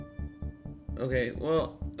Okay,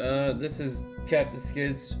 well, this is Captain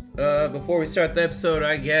Skids. Before we start the episode,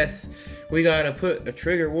 I guess we gotta put a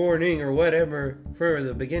trigger warning or whatever for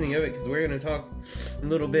the beginning of it, because we're gonna talk a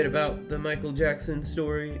little bit about the Michael Jackson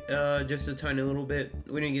story, just a tiny little bit.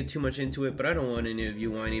 We didn't get too much into it, but I don't want any of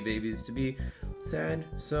you whiny babies to be sad,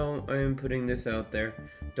 so I am putting this out there.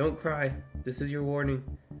 Don't cry. This is your warning.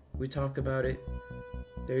 We talk about it.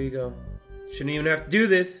 There you go. Shouldn't even have to do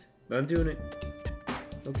this, but I'm doing it.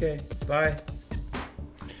 Okay, bye.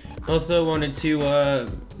 Also wanted to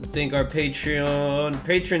thank our Patreon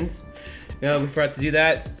patrons. Yeah, we forgot to do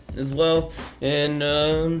that as well. And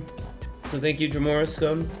so thank you, Jamora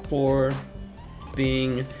Scum, for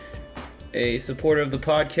being a supporter of the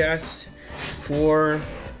podcast for, I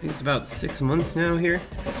think it's about 6 months now here.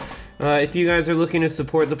 If you guys are looking to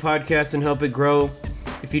support the podcast and help it grow,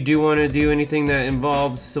 if you do want to do anything that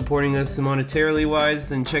involves supporting us monetarily wise,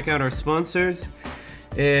 then check out our sponsors.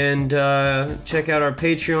 And check out our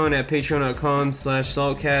Patreon at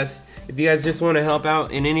patreon.com/saltcast. If you guys just want to help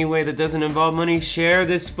out in any way that doesn't involve money, share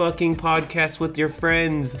this fucking podcast with your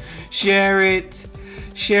friends. Share it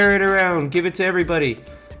around. Give it to everybody.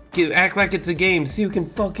 Act like it's a game. See who can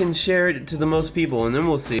fucking share it to the most people, and then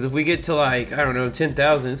we'll see. If we get to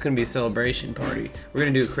 10,000, it's gonna be a celebration party. We're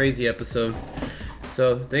gonna do a crazy episode.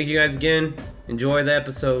 So thank you guys again. Enjoy the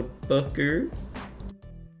episode, Booker.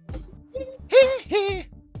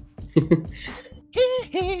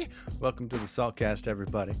 Welcome to the Saltcast,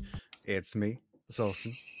 everybody. It's me,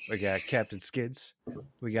 Solson. We got Captain Skids.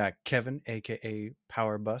 We got Kevin, aka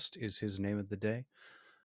Power Bust, is his name of the day.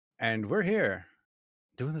 And we're here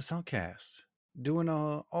doing the Saltcast, doing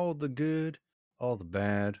all the good, all the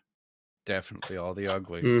bad, definitely all the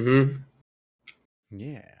ugly. Mm-hmm.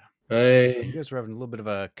 Yeah. You guys were having a little bit of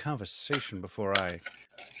a conversation before I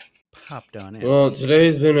popped on in. Well,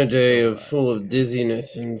 today's been a day full of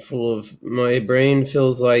dizziness and full of, my brain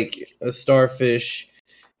feels like a starfish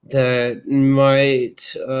that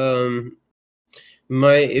might,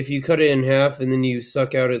 if you cut it in half and then you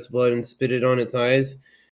suck out its blood and spit it on its eyes,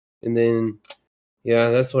 and then, yeah,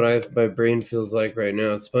 that's what my brain feels like right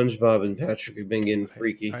now. SpongeBob and Patrick have been getting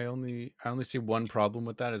freaky. I only see one problem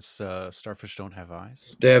with that. Is starfish don't have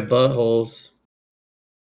eyes. They have buttholes.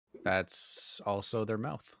 That's also their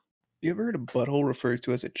mouth. You ever heard a butthole referred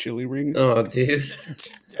to as a chili ring? Oh, dude.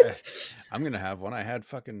 I'm gonna have one. I had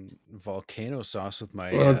fucking volcano sauce with my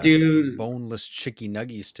boneless chicky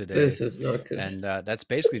nuggies today. This is not good. And that's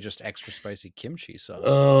basically just extra spicy kimchi sauce.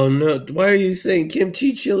 Oh no! Why are you saying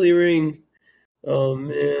kimchi chili ring? Oh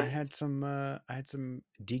man! I had some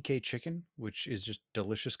DK chicken, which is just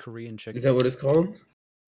delicious Korean chicken. Is that what it's called?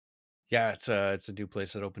 Yeah, it's a new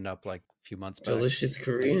place that opened up like a few months back. Delicious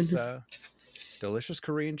Korean. It's, delicious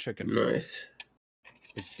Korean chicken. Nice.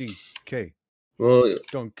 It's DK. Well,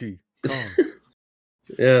 Donkey Kong.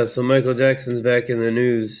 Yeah, so Michael Jackson's back in the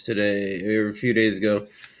news today, or a few days ago.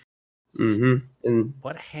 And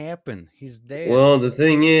what happened? He's dead. Well, the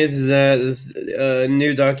thing is that this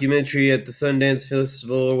new documentary at the Sundance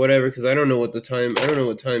Festival or whatever, because I don't know what time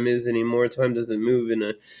is anymore. Time doesn't move in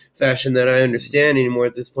a fashion that I understand anymore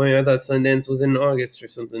at this point. I thought Sundance was in August or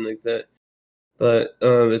something like that. But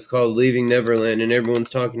it's called Leaving Neverland, and everyone's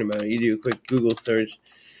talking about it. You do a quick Google search.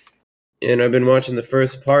 And I've been watching the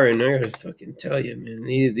first part, and I gotta fucking tell you, man,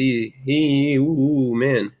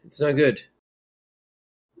 man, it's not good.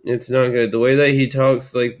 It's not good. The way that he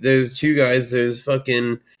talks, like, there's two guys. There's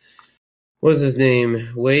fucking, what's his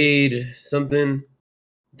name? Wade something?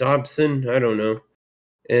 Dobson? I don't know.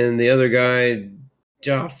 And the other guy,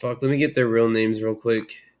 fuck. Let me get their real names real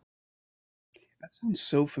quick. That sounds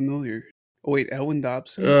so familiar. Oh, wait, Elwin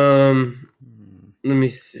Dobson? Let me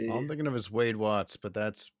see. All I'm thinking of is Wade Watts, but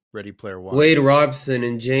that's Ready Player One. Wade Robson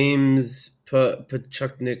and James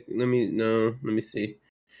Pachuknik. Let me see.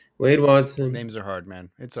 Wade Watson. Names are hard, man.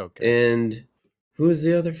 It's okay. And who is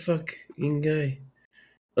the other fucking guy?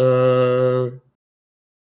 All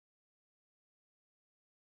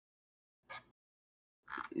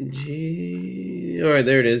right,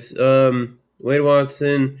 there it is. Wade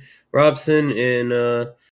Watson, Robson, and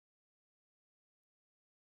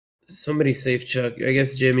somebody Safe Chuck. I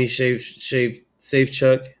guess Jimmy Safe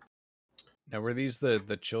Chuck. Now, were these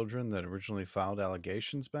the children that originally filed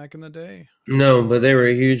allegations back in the day? No, but they were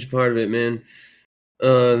a huge part of it, man.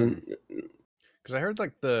 Because I heard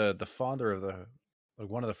like the father of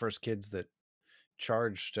one of the first kids that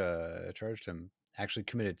charged him actually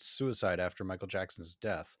committed suicide after Michael Jackson's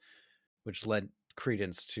death, which led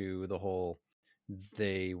credence to the whole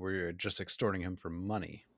they were just extorting him for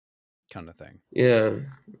money. kind of thing. Yeah.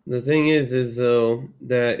 The thing is though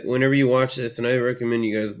that whenever you watch this, and I recommend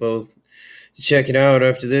you guys both to check it out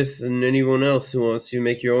after this, and anyone else who wants to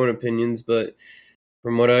make your own opinions, but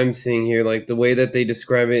from what I'm seeing here, like the way that they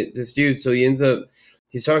describe it, this dude, so he's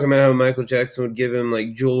talking about how Michael Jackson would give him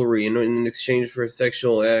like jewelry in exchange for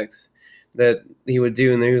sexual acts that he would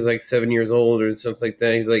do, and he was like 7 years old or something like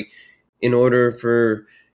that. He's like, in order for,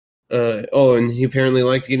 and he apparently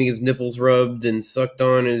liked getting his nipples rubbed and sucked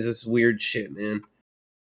on, and just weird shit, man.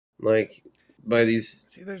 Like, by these.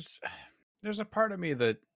 See, there's a part of me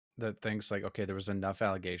that thinks like, okay, there was enough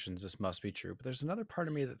allegations, this must be true. But there's another part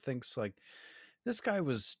of me that thinks like, this guy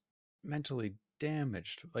was mentally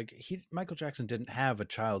damaged. Like Michael Jackson didn't have a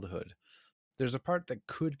childhood. There's a part that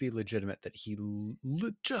could be legitimate that he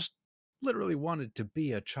just literally wanted to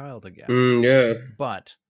be a child again. Yeah.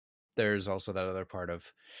 But there's also that other part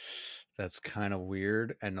of that's kind of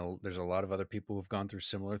weird, and there's a lot of other people who've gone through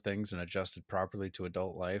similar things and adjusted properly to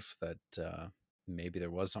adult life that maybe there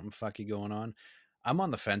was something fucky going on. I'm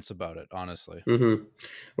on the fence about it, honestly. Mm-hmm.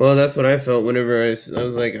 Well, that's what I felt whenever I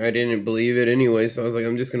was like, I didn't believe it anyway, so I was like,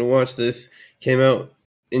 I'm just gonna watch this. Came out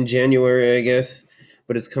in January, I guess,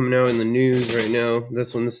 but it's coming out in the news right now.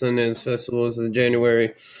 That's when the Sundance Festival is in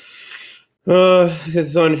January. Because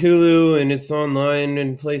it's on Hulu and it's online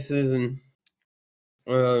in places, and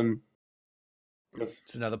So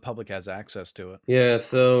now the public has access to it. yeah.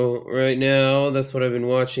 So right now, that's what I've been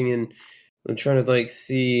watching, and I'm trying to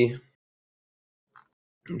see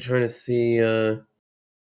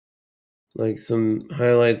like some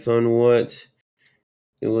highlights on what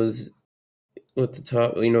the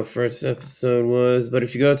top first episode was. But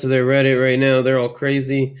if you go to their Reddit right now, they're all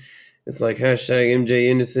crazy. It's like hashtag MJ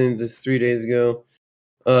Innocent. This 3 days ago,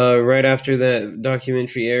 right after that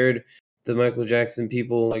documentary aired, the Michael Jackson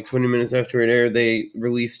people, like 20 minutes after it aired, they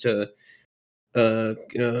released some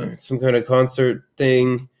kind of concert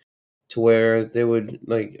thing to where they would,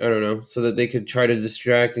 like, I don't know, so that they could try to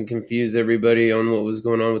distract and confuse everybody on what was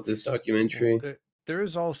going on with this documentary. Well, there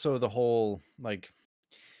is also the whole like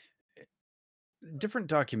different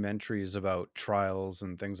documentaries about trials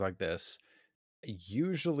and things like this.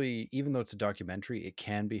 Usually, even though it's a documentary, it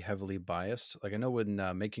can be heavily biased. Like I know when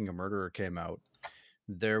Making a Murderer came out,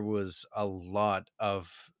 there was a lot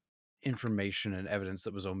of information and evidence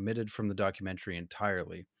that was omitted from the documentary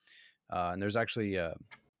entirely. And there's actually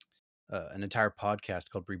an entire podcast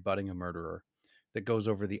called Rebutting a Murderer that goes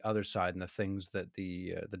over the other side and the things that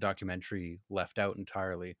the documentary left out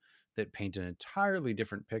entirely that paint an entirely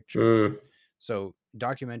different picture. So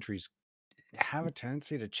documentaries have a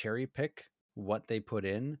tendency to cherry pick what they put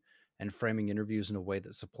in and framing interviews in a way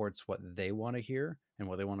that supports what they want to hear and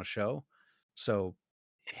what they want to show. So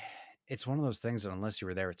it's one of those things that unless you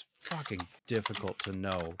were there, it's fucking difficult to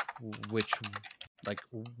know which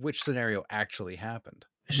scenario actually happened.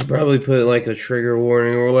 I should probably put like a trigger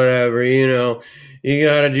warning or whatever, you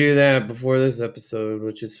gotta do that before this episode,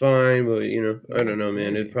 which is fine, but I don't know,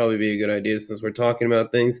 man. It'd probably be a good idea since we're talking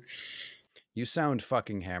about things. You sound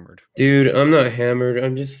fucking hammered. Dude, I'm not hammered.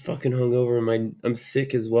 I'm just fucking hungover. I'm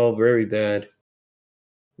sick as well, very bad.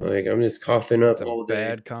 Like, I'm just coughing up all day.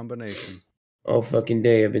 Bad combination. All fucking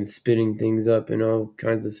day. I've been spitting things up and all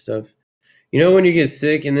kinds of stuff. You know when you get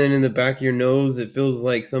sick and then in the back of your nose it feels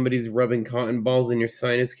like somebody's rubbing cotton balls in your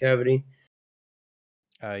sinus cavity?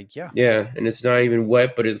 Yeah. Yeah, and it's not even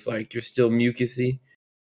wet, but it's like you're still mucusy.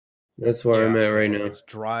 That's where I'm at right now. It's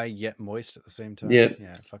dry yet moist at the same time. Yep.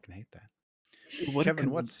 Yeah, I fucking hate that.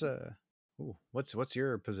 Kevin, what's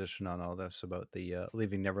your position on all this about the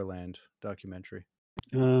Leaving Neverland documentary?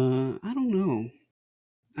 I don't know.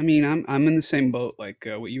 I mean, I'm in the same boat, like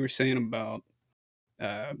what you were saying about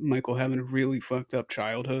Michael having a really fucked up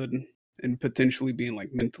childhood and potentially being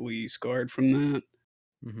like mentally scarred from that.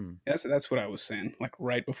 Mm-hmm. That's what I was saying, like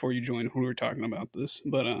right before you joined, we were talking about this.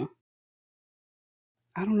 But I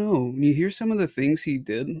don't know. When you hear some of the things he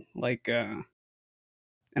did, like,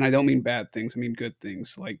 and I don't mean bad things, I mean good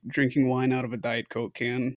things, like drinking wine out of a Diet Coke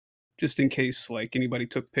can, just in case like anybody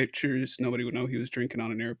took pictures, nobody would know he was drinking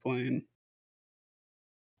on an airplane.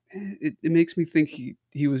 It makes me think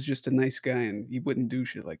he was just a nice guy and he wouldn't do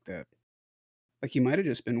shit like that. Like he might have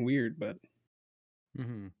just been weird, but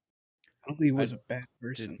Mm-hmm. I don't think he was a bad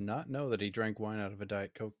person. Did not know that he drank wine out of a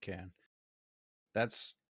Diet Coke can.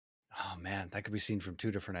 That's, oh man, that could be seen from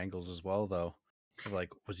two different angles as well, though. Like,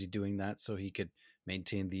 was he doing that so he could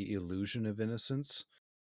maintain the illusion of innocence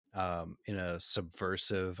in a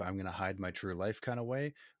subversive, I'm going to hide my true life kind of way?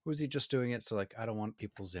 Or was he just doing it so, like, I don't want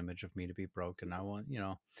people's image of me to be broken. I want,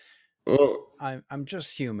 well, I'm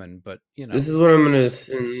just human, but, this is what I'm going to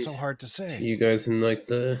it's so hard to say. to you guys in like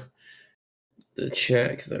the the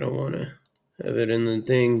chat because I don't want to have it in the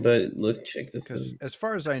thing. But look, check this out. Because as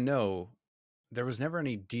far as I know, there was never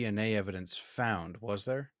any DNA evidence found, was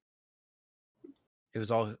there? It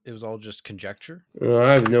was all just conjecture.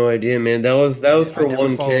 I have no idea, man. That was for I never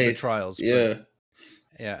one followed case. the trials. Yeah. But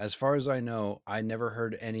yeah, as far as I know, I never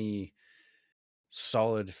heard any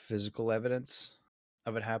solid physical evidence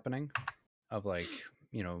of it happening. Of like,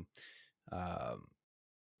 I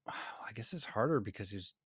guess it's harder because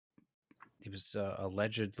he was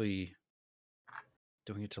allegedly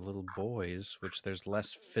doing it to little boys, which there's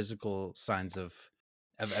less physical signs of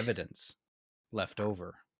evidence left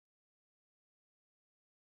over.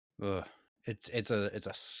 Ugh. It's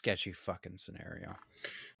a sketchy fucking scenario.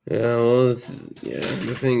 Yeah, well,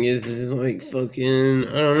 the thing is like fucking,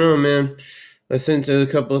 I don't know, man. I sent a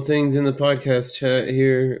couple of things in the podcast chat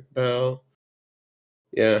here about,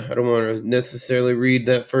 yeah, I don't want to necessarily read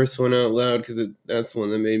that first one out loud because that's one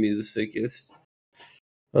that made me the sickest.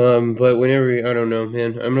 But whenever, I don't know,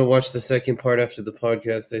 man. I'm gonna watch the second part after the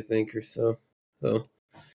podcast, I think, or so. So,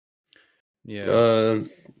 yeah,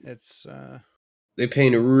 it's they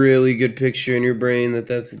paint a really good picture in your brain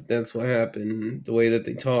that's what happened. The way that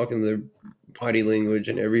they talk and their body language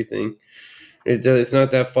and everything. It's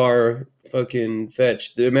not that far fucking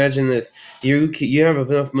fetched. Imagine this: you have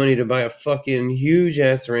enough money to buy a fucking huge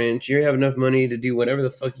ass ranch. You have enough money to do whatever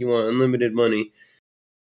the fuck you want, unlimited money.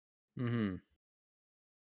 Mm-hmm.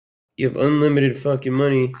 You have unlimited fucking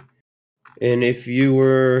money, and if you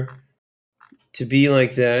were to be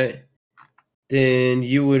like that, then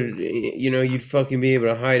you would, you'd fucking be able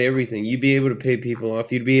to hide everything. You'd be able to pay people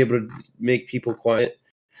off. You'd be able to make people quiet.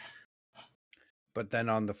 But then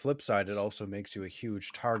on the flip side, it also makes you a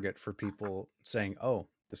huge target for people saying, "Oh,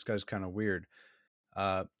 this guy's kind of weird.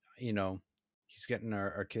 He's getting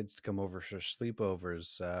our kids to come over for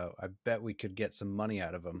sleepovers. I bet we could get some money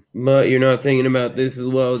out of him." But you're not thinking about this as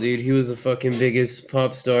well, dude. He was the fucking biggest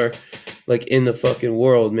pop star, like, in the fucking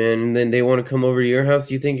world, man. And then they want to come over to your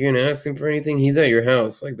house. You think you're gonna ask him for anything? He's at your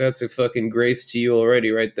house. Like, that's a fucking grace to you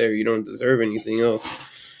already, right there. You don't deserve anything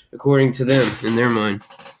else, according to them, in their mind.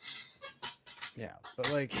 Yeah, but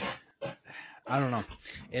like, I don't know.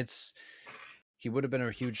 He would have been a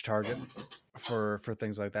huge target for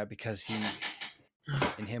things like that because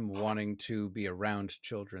in him wanting to be around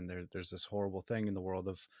children, there's this horrible thing in the world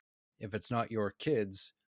of if it's not your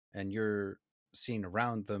kids and you're seen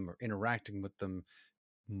around them or interacting with them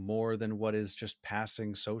more than what is just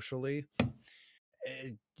passing socially,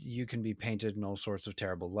 you can be painted in all sorts of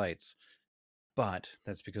terrible lights. But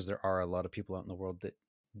that's because there are a lot of people out in the world that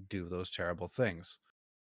do those terrible things.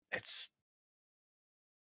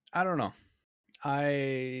 I don't know.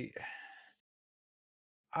 I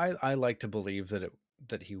like to believe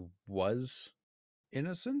that he was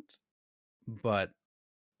innocent, but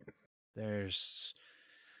there's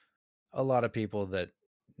a lot of people that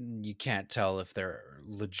you can't tell if they're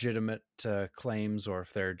legitimate claims or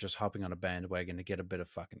if they're just hopping on a bandwagon to get a bit of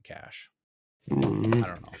fucking cash. Mm-hmm. I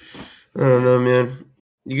don't know. I don't know, man.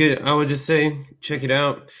 I would just say, check it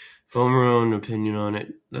out. Form your own opinion on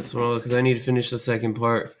it. That's what because I need to finish the second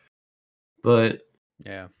part. But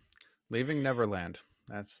yeah, Leaving Neverland.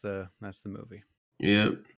 That's the movie. Yeah.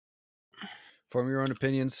 Form your own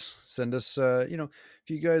opinions. Send us, if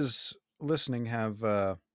you guys listening have,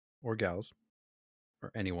 or gals,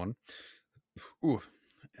 or anyone,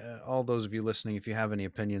 all those of you listening, if you have any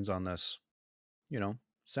opinions on this,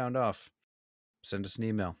 sound off. Send us an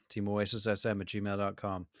email,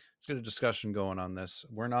 teamoasissm@gmail.com. Let's get a discussion going on this.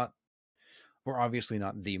 We're obviously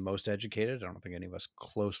not the most educated. I don't think any of us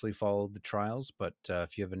closely followed the trials, but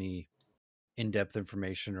if you have any in-depth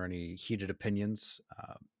information or any heated opinions,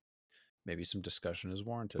 maybe some discussion is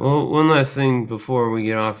warranted. Well, one last thing before we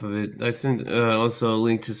get off of it. I sent also a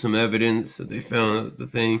link to some evidence that they found at the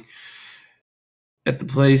thing at the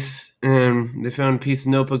place, and they found a piece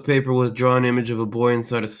of notebook paper with a drawn image of a boy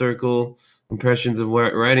inside a circle, impressions of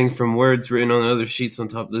writing from words written on other sheets on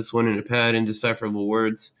top of this one in a pad, indecipherable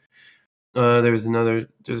words. There's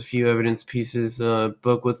a few evidence pieces,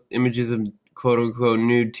 book with images of quote-unquote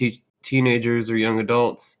nude teenagers or young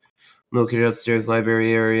adults, located upstairs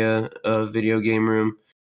library area, video game room.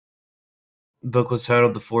 Book was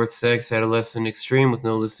titled The Fourth Sex, Adolescent Extreme, with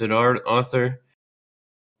no listed author.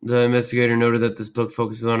 The investigator noted that this book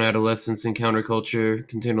focuses on adolescence and counterculture,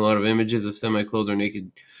 contained a lot of images of semi-clothed or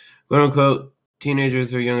naked, quote-unquote,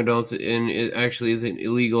 teenagers or young adults, and it actually isn't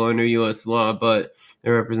illegal under U.S. law, but it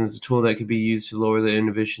represents a tool that could be used to lower the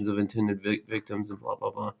inhibitions of intended victims and blah, blah,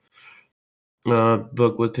 blah.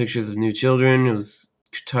 Book with pictures of new children. It was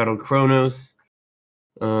titled Chronos.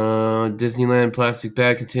 Disneyland plastic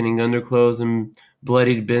bag containing underclothes and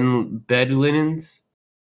bloodied bed linens.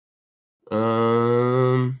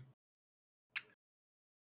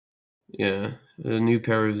 Yeah, a new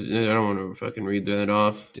pair of. I don't want to fucking read that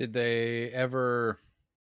off. Did they ever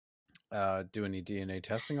do any DNA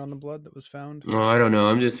testing on the blood that was found Oh, I don't know.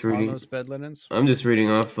 I'm just on reading. those bed linens? I'm just reading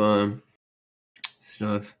off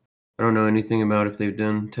stuff. I don't know anything about if they've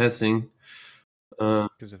done testing.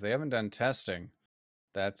 Because if they haven't done testing,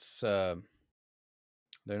 that's they're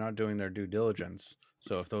not doing their due diligence.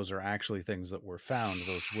 So if those are actually things that were found,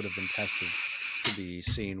 those would have been tested to be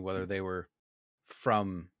seen whether they were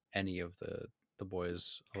from any of the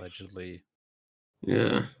boys allegedly,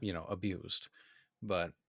 Yeah, abused.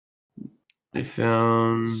 But they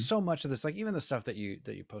found so much of this, like even the stuff that you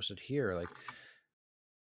posted here, like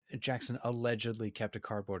Jackson allegedly kept a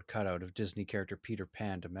cardboard cutout of Disney character Peter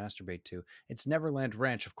Pan to masturbate to. It's Neverland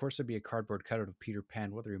Ranch. Of course, there'd be a cardboard cutout of Peter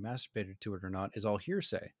Pan. Whether he masturbated to it or not is all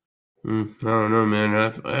hearsay. I don't know, man. I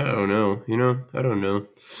don't know. I don't know.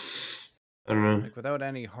 I don't know. Like without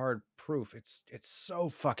any hard proof, it's so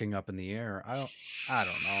fucking up in the air. I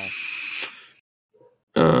don't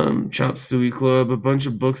know. Chop Suey Club, a bunch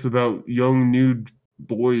of books about young nude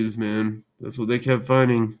boys, man. That's what they kept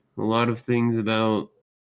finding. A lot of things about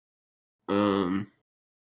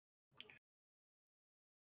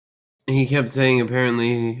he kept saying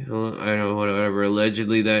apparently, I don't know, whatever,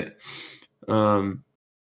 allegedly that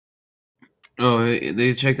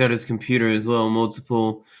they checked out his computer as well,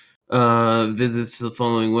 multiple visits to the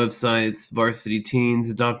following websites: Varsity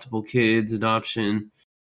Teens, Adoptable Kids, Adoption.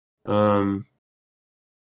 Yeah.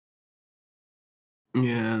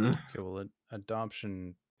 Okay, well,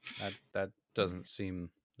 adoption, that doesn't seem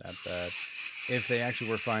that bad. If they actually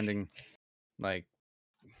were finding, like,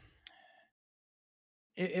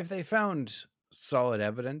 if they found solid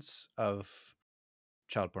evidence of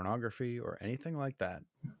child pornography or anything like that,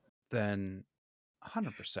 then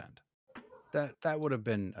 100%. That would have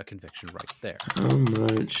been a conviction right there. How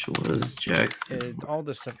much was Jackson? All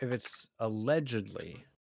this stuff, if it's allegedly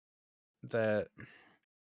that,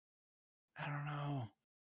 I don't know.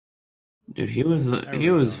 Dude, he was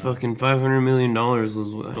fucking $500 million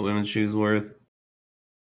was how much she was worth.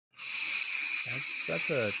 That's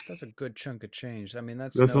a good chunk of change. I mean,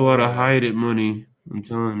 that's a lot of hide it money. I'm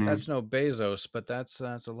telling you. That's no Bezos, but that's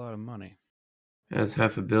a lot of money. That's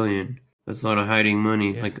 $500 million. That's a lot of hiding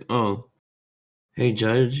money. Yeah. Like, oh, hey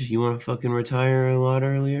judge, you want to fucking retire a lot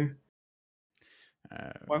earlier?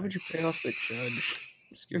 Why would you pay off the judge?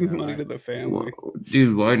 Just give the money to the family. Well,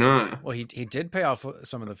 dude, why not? Well, he did pay off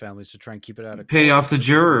some of the families to try and keep it out of pay court, off the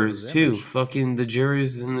jurors too. image. Fucking the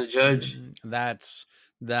jurors and the judge. That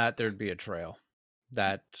there'd be a trail.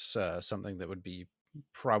 That's something that would be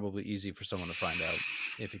probably easy for someone to find out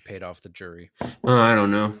if he paid off the jury. I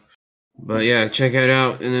don't know. But yeah, check it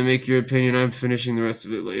out and then make your opinion. I'm finishing the rest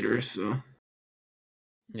of it later, so.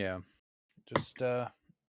 Yeah. Just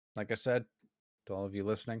like I said to all of you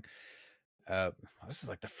listening, this is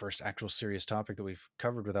like the first actual serious topic that we've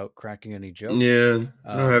covered without cracking any jokes. Yeah,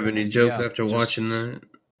 I don't have any jokes after watching that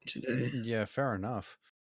today. Yeah, fair enough.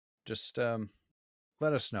 Just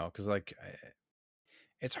let us know, because like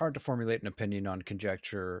it's hard to formulate an opinion on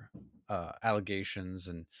conjecture, allegations,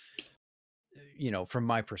 and from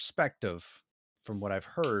my perspective, from what I've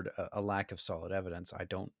heard, a lack of solid evidence. I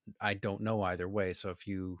don't know either way. So if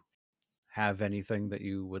you have anything that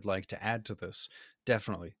you would like to add to this,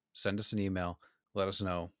 definitely send us an email, let us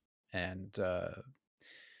know. And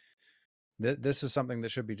this is something that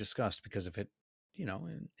should be discussed, because if it,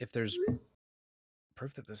 if there's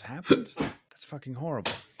proof that this happened, that's fucking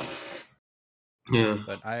horrible. Yeah.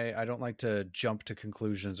 But I don't like to jump to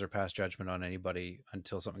conclusions or pass judgment on anybody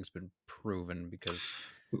until something's been proven, because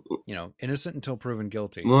innocent until proven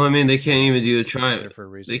guilty. Well, I mean, they can't even do a trial. For a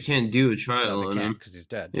reason. They can't do a trial on him because he's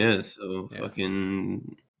dead. Yeah, so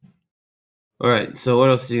fucking. All right, so what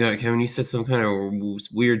else do you got, Kevin? You said some kind of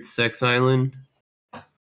weird sex island.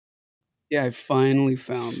 Yeah, I finally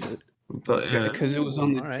found it. But because it was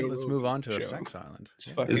on the. All right, let's move on to a sex island.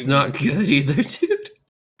 It's not good either, dude.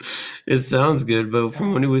 It sounds good, but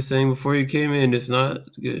from what he was saying before you came in, it's not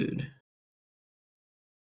good.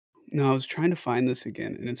 No, I was trying to find this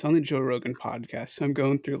again, and it's on the Joe Rogan podcast. So I'm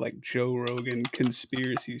going through like Joe Rogan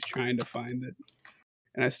conspiracies trying to find it.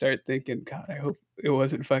 And I start thinking, God, I hope it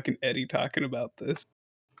wasn't fucking Eddie talking about this.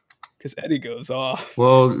 Because Eddie goes off.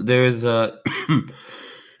 Well, there's I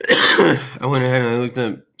went ahead and I looked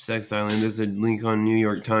up Sex Island. There's a link on New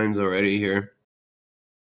York Times already here.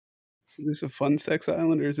 Is this a fun sex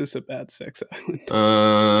island or is this a bad sex island?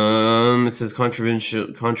 It says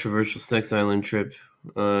controversial sex island trip.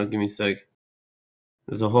 Give me a sec.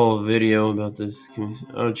 There's a whole video about this.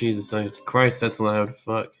 Oh Jesus Christ, that's loud.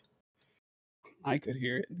 Fuck. I could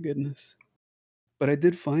hear it. Goodness. But I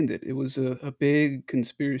did find it. It was a big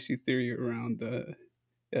conspiracy theory around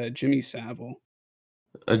Jimmy Savile.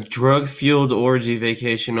 A drug-fueled orgy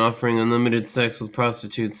vacation offering unlimited sex with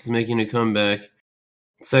prostitutes is making a comeback.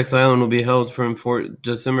 Sex Island will be held from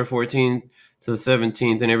December 14th to the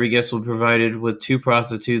 17th, and every guest will be provided with 2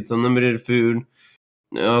 prostitutes, unlimited food.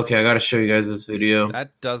 Okay, I gotta show you guys this video.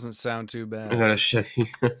 That doesn't sound too I bad. gotta show you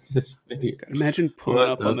guys this video. Imagine pulling What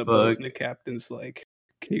up the on the boat fuck? and the captain's like,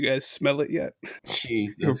 "Can you guys smell it yet? You're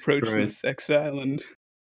Jesus approaching Christ. Sex Island."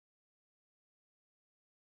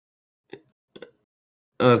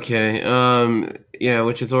 Okay, yeah,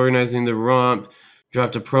 which is organizing the romp.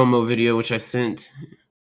 Dropped a promo video, which I sent.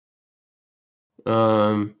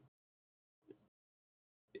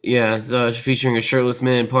 Yeah, it's, featuring a shirtless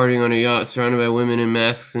man partying on a yacht surrounded by women in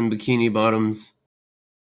masks and bikini bottoms.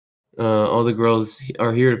 All the girls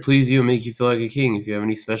are here to please you and make you feel like a king. If you have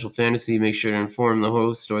any special fantasy, make sure to inform the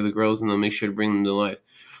host or the girls, and they'll make sure to bring them to life.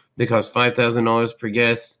 They cost $5,000 per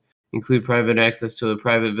guest, include private access to a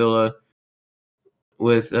private villa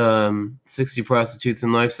with 60 prostitutes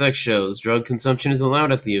and live sex shows. Drug consumption is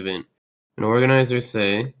allowed at the event. And organizers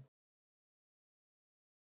say,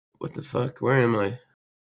 what the fuck? Where am I?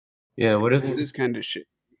 Yeah, what are This kind of shit.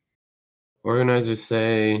 organizers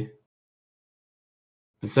say?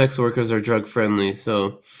 The sex workers are drug friendly,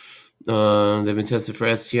 so they've been tested for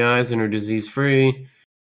STIs and are disease free.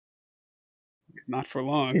 Not for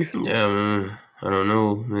long. Yeah, man, I don't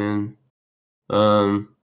know, man.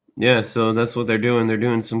 Yeah, so that's what they're doing. They're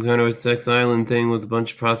doing some kind of a sex island thing with a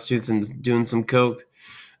bunch of prostitutes and doing some coke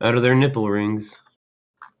out of their nipple rings.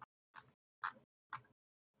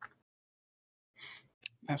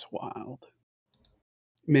 That's wild.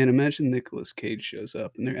 Man, imagine Nicolas Cage shows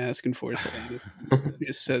up and they're asking for his fantasies. It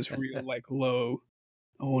just says real like low.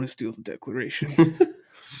 I want to steal the Declaration.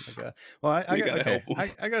 Okay. Well, We gotta help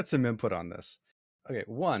 'em. I got some input on this. Okay,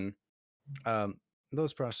 one,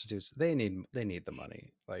 those prostitutes, they need the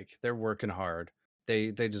money. Like, they're working hard.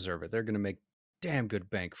 They deserve it. They're gonna make damn good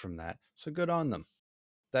bank from that. So good on them.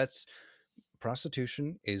 That's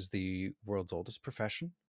prostitution is the world's oldest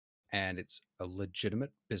profession, and it's a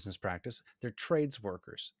legitimate business practice. They're trades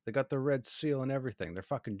workers. They got the red seal and everything. They're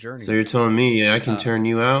fucking journeymen. So you're telling me I can turn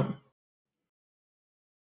you out?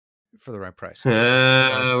 For the right price.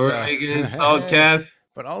 We're making it Saltcast,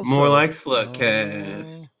 but also more like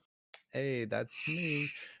Slutcast. Hey, that's me.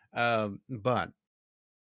 But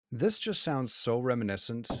this just sounds so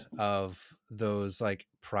reminiscent of those like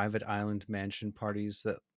private island mansion parties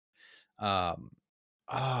that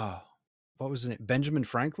what was it? Benjamin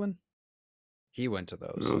Franklin? He went to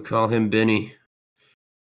those. We'll call him Benny.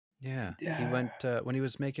 Yeah. He went when he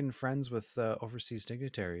was making friends with overseas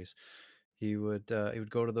dignitaries. He would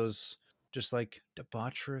go to those just like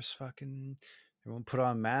debaucherous fucking everyone put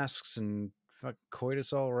on masks and fuck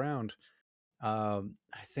coitus all around. I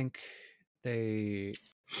think they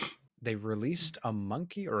released a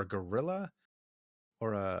monkey or a gorilla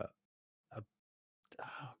or a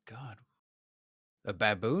oh god, a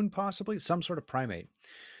baboon, possibly some sort of primate.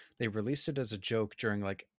 They released it as a joke during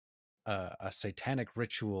like a satanic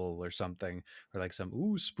ritual or something, or like some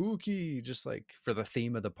ooh spooky, just like for the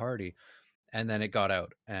theme of the party. And then it got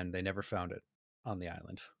out, and they never found it on the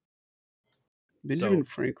island. Benjamin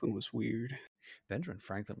Franklin was weird. Benjamin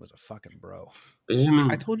Franklin was a fucking bro.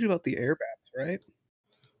 I told you about the air baths, right?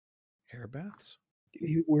 Air baths?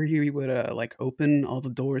 Where he would like open all the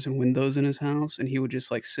doors and windows in his house, and he would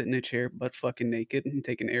just like sit in a chair, butt fucking naked, and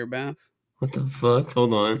take an air bath. What the fuck?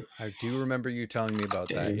 Hold on. I do remember you telling me about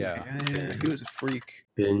that. Yeah, he was a freak.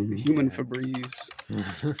 The human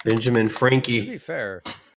Febreze. Benjamin Frankie. To be fair,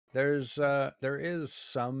 there is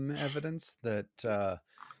some evidence that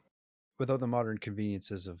without the modern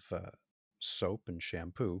conveniences of soap and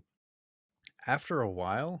shampoo, after a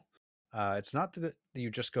while, it's not that you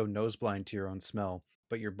just go nose blind to your own smell,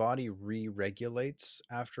 but your body re-regulates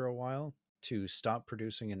after a while to stop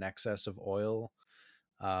producing an excess of oil.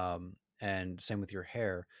 And same with your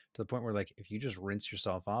hair, to the point where like if you just rinse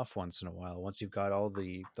yourself off once in a while, once you've got all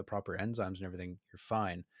the proper enzymes and everything, you're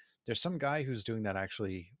fine. There's some guy who's doing that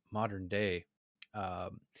actually modern day,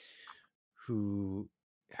 who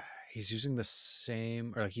he's using the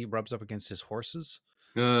same, or like he rubs up against his horses.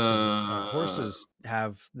 Horses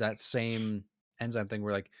have that same enzyme thing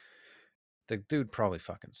where like the dude probably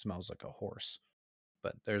fucking smells like a horse.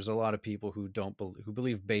 But there's a lot of people who who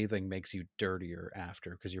believe bathing makes you dirtier after,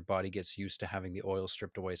 because your body gets used to having the oil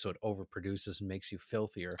stripped away, so it overproduces and makes you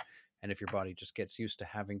filthier. And if your body just gets used to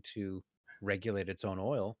having to regulate its own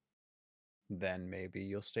oil, then maybe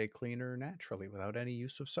you'll stay cleaner naturally without any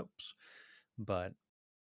use of soaps. But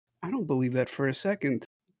I don't believe that for a second.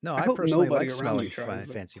 no, I I hope personally nobody like around me smelling tries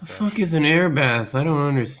that. fancy The fresh. fuck is an air bath? I don't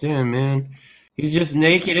understand, man. He's just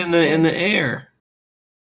naked in the air.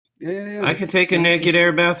 Yeah. I could take a No, naked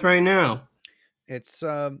air bath right now. It's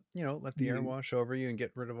let the air wash over you and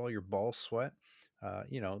get rid of all your ball sweat.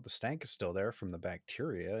 The stank is still there from the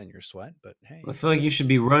bacteria in your sweat, but hey, I feel like you should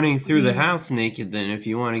be running through the mean- house naked then if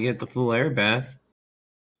you want to get the full air bath.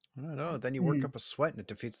 I don't know. Then you work up a sweat and it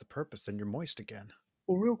defeats the purpose, and you're moist again.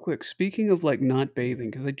 Well, real quick, speaking of like not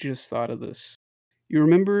bathing, because I just thought of this. You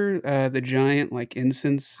remember the giant like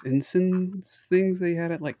incense things they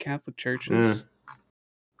had at like Catholic churches?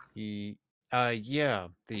 Yeah,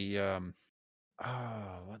 the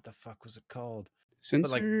what the fuck was it called? But,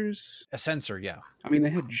 like, Censers. a sensor, yeah. I mean,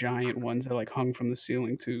 they had giant ones that like hung from the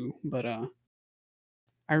ceiling too. But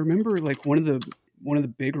I remember like one of the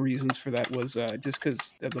big reasons for that was just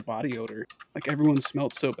because of the body odor. Like everyone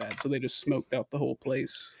smelled so bad, so they just smoked out the whole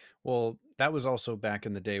place. Well, that was also back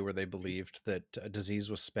in the day where they believed that a disease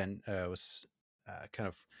was kind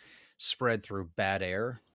of spread through bad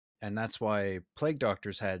air, and that's why plague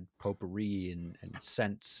doctors had potpourri and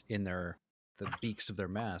scents in the beaks of their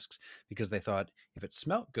masks, because they thought if it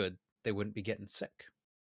smelt good, they wouldn't be getting sick.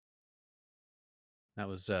 That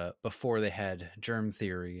was before they had germ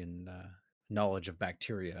theory and knowledge of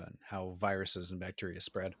bacteria and how viruses and bacteria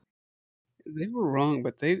spread. They were wrong,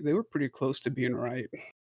 but they were pretty close to being right.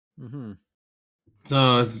 Mm-hmm. So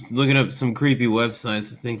I was looking up some creepy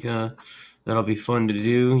websites. I think that'll be fun to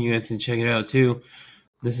do. You guys can check it out too.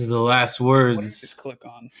 This is the last What did I words. just click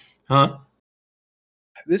on? Huh?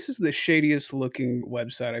 This is the shadiest looking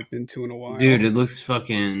website I've been to in a while. Dude, it looks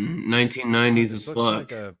fucking 1990s as This fuck.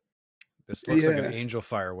 looks like an Yeah. Angel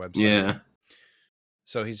Fire website. Yeah.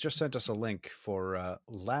 So he's just sent us a link for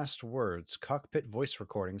last words, cockpit voice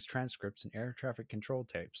recordings, transcripts, and air traffic control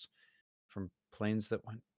tapes from planes that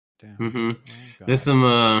went down. Mm-hmm. Oh, There's God.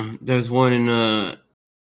 some there's one in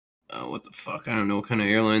what the fuck? I don't know what kind of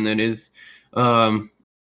airline that is.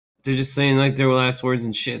 They're just saying like their last words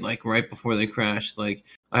and shit like right before they crashed. Like,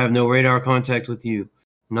 I have no radar contact with you.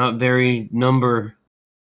 Not very number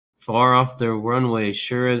far off the runway.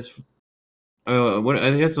 Sure as what,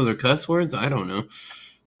 I guess those are cuss words? I don't know.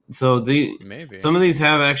 So Maybe. some of these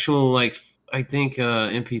have actual like I think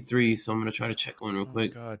MP3, so I'm gonna try to check one real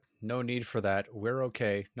quick. God, no need for that. We're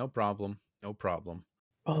okay. No problem. No problem.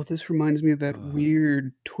 Oh, this reminds me of that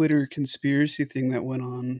weird Twitter conspiracy thing that went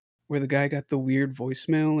on where the guy got the weird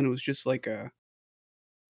voicemail and it was just like a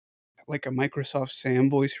Microsoft Sam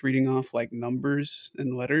voice reading off like numbers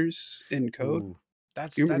and letters in code. Ooh,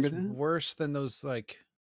 that's You remember that? worse than those like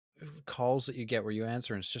calls that you get where you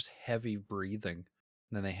answer and it's just heavy breathing and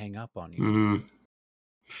then they hang up on you.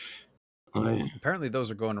 Mm-hmm. Apparently those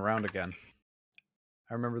are going around again.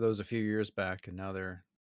 I remember those a few years back, and now they're,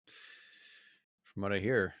 from what I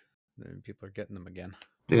hear, people are getting them again.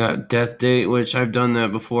 They got death date, which I've done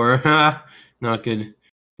that before. Not good.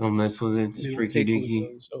 Don't mess with it. It's freaky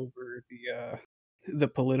deaky. Over the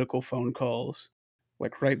political phone calls,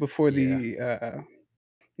 like right before the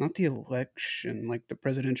not the election, like the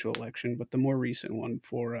presidential election, but the more recent one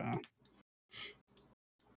for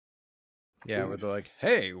yeah, where they're like,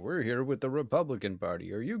 "Hey, we're here with the Republican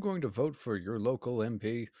Party. Are you going to vote for your local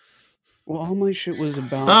MP?" Well, all my shit was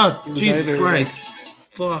about. Oh, Jesus Christ!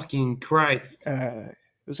 Fucking Christ! It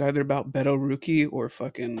was either about Beto Rookie or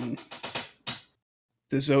fucking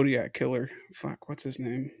the Zodiac Killer. Fuck, what's his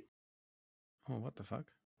name? Oh, what the fuck?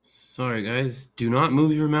 Sorry, guys. Do not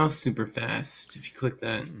move your mouse super fast if you click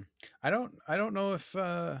that. I don't know if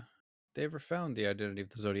they ever found the identity of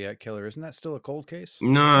the Zodiac Killer. Isn't that still a cold case?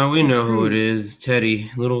 No, we know who it is.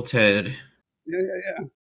 Teddy. Little Ted. Yeah.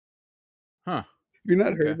 Huh. You've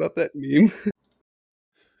not heard about that meme?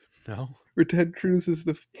 No. Where Ted Cruz is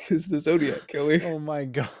the Zodiac Killer. Oh my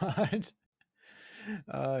God.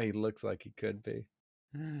 He looks like he could be.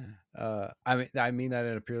 I mean that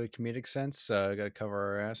in a purely comedic sense. Got to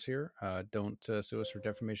cover our ass here. Don't sue us for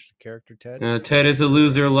defamation of character, Ted. Ted is a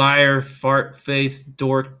loser, liar, fart face,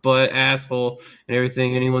 dork, butt, asshole, and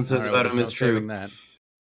everything anyone says about him is true. That.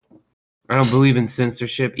 I don't believe in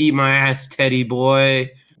censorship. Eat my ass, Teddy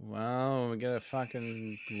boy. Well, we get a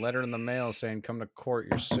fucking letter in the mail saying come to court,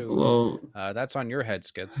 you're sued. Well, that's on your head,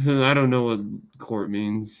 Skids. I don't know what court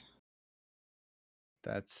means.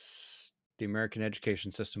 That's the American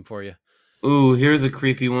education system for you. Ooh, here's a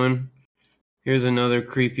creepy one. Here's another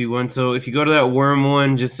creepy one. So if you go to that worm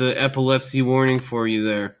one, just an epilepsy warning for you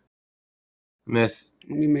there. Mess.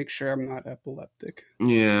 Let me make sure I'm not epileptic.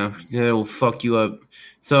 Yeah, it will fuck you up.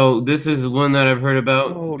 So this is one that I've heard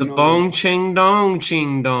about. Oh, The no. bong ching dong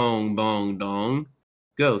bong dong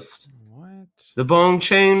ghost. What? The bong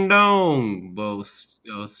ching dong ghost.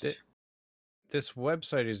 This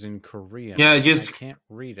website is in Korean. Yeah, and just- I can't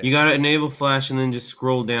read it. You gotta enable Flash and then just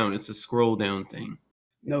scroll down. It's a scroll down thing.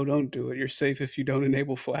 No, don't do it. You're safe if you don't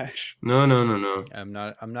enable Flash. No. I'm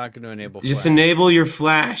not going to enable Just Flash. enable your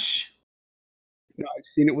Flash. No, I've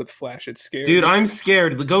seen it with Flash. It's scary. Dude, I'm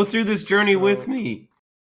scared. Go through this journey with So- me.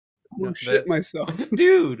 I'm gonna No, shit that- myself.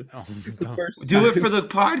 Dude, Oh, The don't. first do it time. for the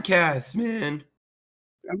podcast, man.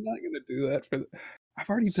 I'm not gonna do that for the. I've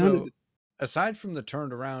already done So, it. aside from the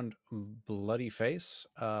turned around bloody face,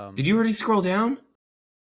 Did you already scroll down?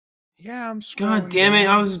 Yeah, I'm scrolling. God damn it.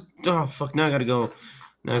 down. I was. Oh, fuck. Now I gotta go.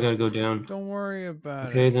 Now I gotta go down. Don't worry about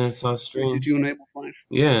Okay, it. then I saw Wait, stream. did you enable Flash?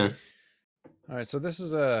 Yeah. All right, so this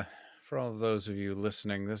is for all of those of you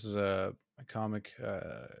listening, this is a comic,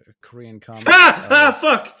 Korean comic.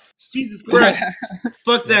 Fuck! Jesus Christ.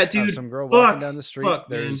 Fuck that, of dude. some girl Fuck. walking down the street. Fuck,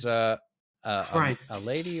 man. There's Christ. a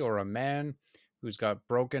lady or a man who's got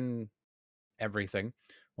broken everything,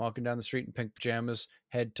 walking down the street in pink pajamas,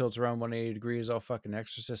 head tilts around 180 degrees, all fucking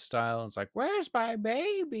Exorcist style. And it's like, "Where's my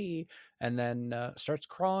baby?" And then starts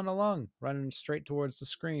crawling along, running straight towards the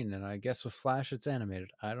screen. And I guess with Flash, it's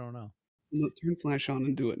animated. I don't know. No, turn Flash on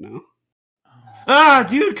and do it now. Ah,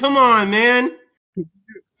 dude, come on, man.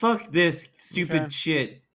 Fuck this stupid Okay.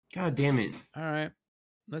 shit. God damn it. All right,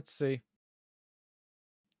 let's see.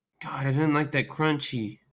 God, I didn't like that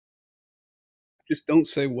crunchy. Just don't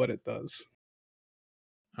say what it does.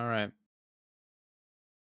 All right.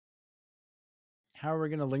 How are we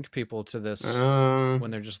going to link people to this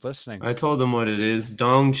when they're just listening? I told them what it is.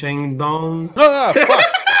 Dong cheng dong. Ah,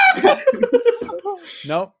 fuck!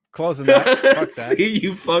 Nope, closing that. Fuck that. See,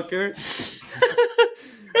 you fucker.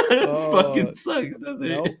 Oh, Fucking sucks, doesn't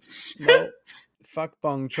Nope, it? nope. Fuck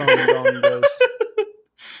Bong Chong Dong Ghost.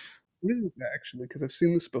 What is this actually? Because I've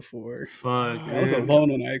seen this before. Fuck, I was man.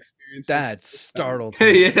 alone when I experienced That startled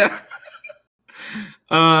me.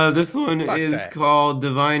 Yeah. This one Fuck is that. called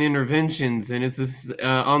Divine Interventions, and it's this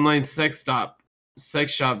online sex shop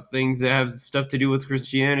things that have stuff to do with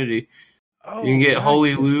Christianity. Oh, You can get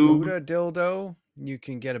holy lube. Buddha dildo. You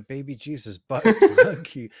can get a baby Jesus butt plug.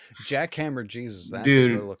 Jackhammer Jesus. That's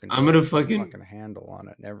Dude, a good looking. I'm dildo gonna with a fucking- handle on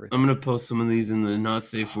it and everything. I'm gonna post some of these in the not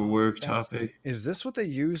safe for work That's- topic. Is this what they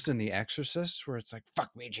used in The Exorcist, where it's like,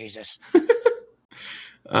 "Fuck me, Jesus.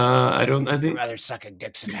 I I'd think. rather sucking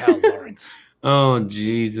dicks in hell, Lawrence." Oh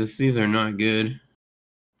Jesus, these are not good.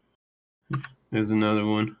 There's another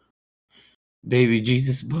one. Baby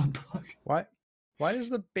Jesus butt plug. Why does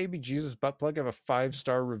the baby Jesus butt plug have a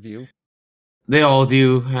 5-star review? They all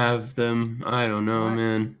do have them. I don't know, What?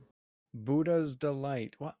 man. Buddha's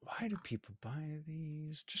Delight. Why do people buy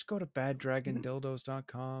these? Just go to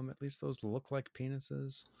baddragondildos.com. At least those look like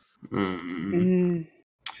penises. Mm.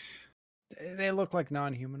 They look like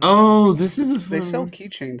non-human. Oh, this is a fun They sell one.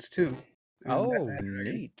 keychains too. Oh, And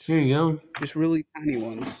neat. Here you go. just really tiny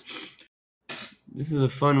ones. This is a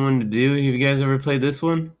fun one to do. Have you guys ever played this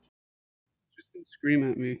one? Just don't scream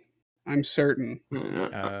at me. I'm certain.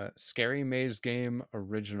 Scary Maze Game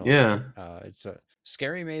Original. Yeah. It's a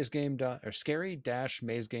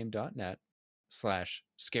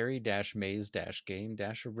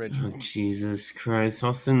scary-maze-game.net/scary-maze-game-original. Oh, Jesus Christ.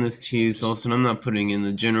 I'll send this to you, Solson. I'm not putting in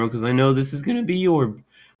the general because I know this is going to be your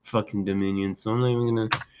fucking dominion, so I'm not even going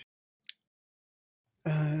to.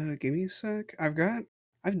 Give me a sec. I've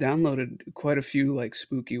downloaded quite a few like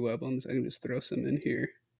spooky webums. I can just throw some in here.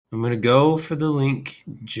 I'm going to go for the link.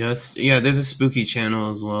 Yeah, there's a spooky channel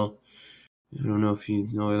as well. I don't know if you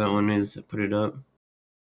know where that one is. I put it up.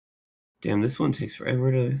 Damn, this one takes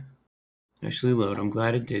forever to actually load. I'm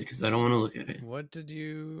glad it did because I don't want to look at it. What did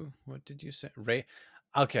you say?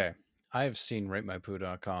 Okay, I've seen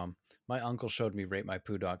ratemypoo.com. My uncle showed me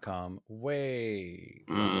ratemypoo.com way.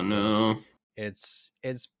 Oh, no. It's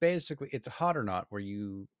basically, it's a hot or not, where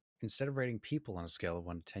you, instead of rating people on a scale of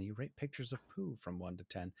 1 to 10, you rate pictures of poo from 1 to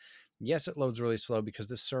 10. Yes, it loads really slow because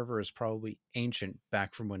this server is probably ancient,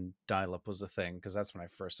 back from when dial-up was a thing, because that's when I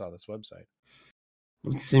first saw this website.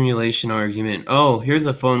 Simulation argument. Oh, here's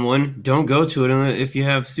a fun one. Don't go to it if you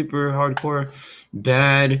have super hardcore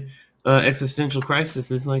bad existential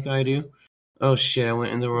crises like I do. Oh shit, I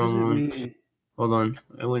went in the What does wrong that one. mean? Hold on.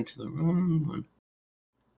 I went to the wrong one.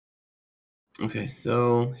 Okay,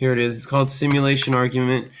 so here it is. It's called Simulation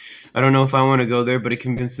Argument. I don't know if I want to go there, but it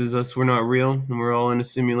convinces us we're not real and we're all in a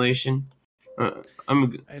simulation.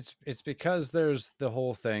 It's because there's the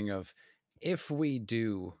whole thing of, if we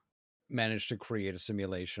do manage to create a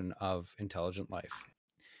simulation of intelligent life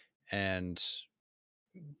and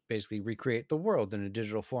basically recreate the world in a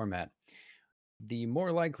digital format. The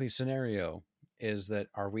more likely scenario is that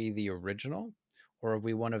are we the original, or are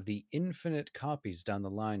we one of the infinite copies down the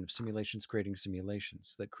line of simulations creating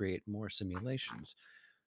simulations that create more simulations?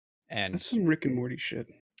 And That's some Rick and Morty shit.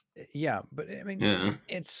 yeah, but I mean, Yeah.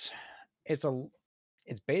 it's it's a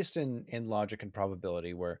it's based in logic and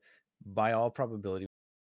probability, where by all probability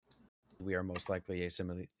we are most likely a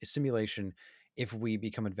simulation if we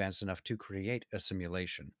become advanced enough to create a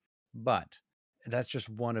simulation. But that's just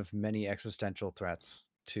one of many existential threats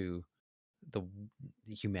to the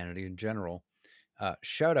humanity in general.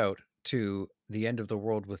 Shout out to The End of the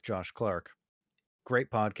World with Josh Clark. Great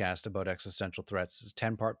podcast about existential threats. It's a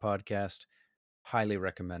 10-part podcast. Highly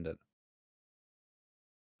recommend it.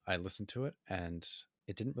 I listened to it and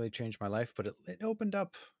it didn't really change my life, but it opened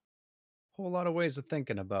up a whole lot of ways of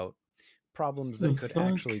thinking about problems that The could fuck?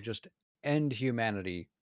 actually just end humanity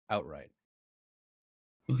outright.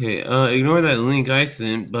 Okay, ignore that link I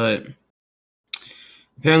sent, but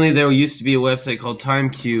apparently there used to be a website called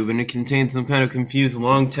TimeCube, and it contains some kind of confused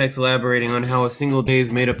long text elaborating on how a single day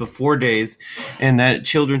is made up of 4 days, and that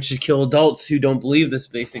children should kill adults who don't believe this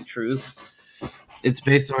basic truth. It's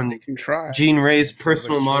based on They can try. Gene Ray's Sounds like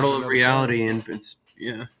personal model children of of the reality, and it's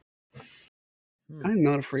yeah. I'm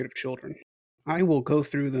not afraid of children. I will go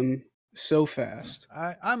through them so fast.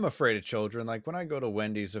 I'm afraid of children. Like when I go to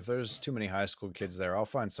Wendy's, if there's too many high school kids there, I'll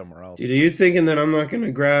find somewhere else. Dude, are you thinking that I'm not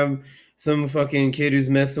gonna grab some fucking kid who's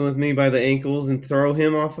messing with me by the ankles and throw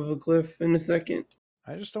him off of a cliff in a second?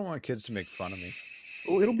 I just don't want kids to make fun of me.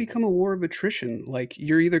 Well, it'll become a war of attrition. Like,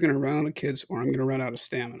 you're either going to run out of kids or I'm going to run out of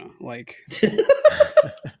stamina. Like,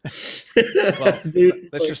 Well, Dude,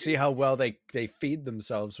 let's just see how well they feed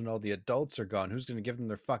themselves when all the adults are gone. Who's going to give them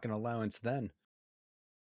their fucking allowance then?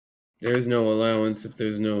 there's no allowance if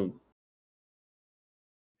there's no.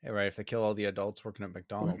 Hey, right, if they kill all the adults working at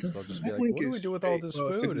McDonald's, the they'll just fuck? be That like, link what do we is do with all fake. this Oh,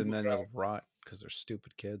 it's a food? And Google then Drive. it'll rot because they're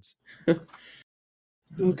stupid kids.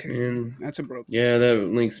 Okay, Man. that's a broke. Yeah, that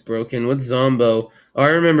link's broken. What's Zombo? Oh, I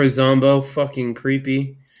remember Zombo. Fucking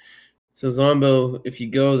creepy. So Zombo, if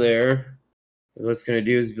you go there, what it's gonna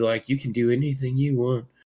do is be like, you can do anything you want.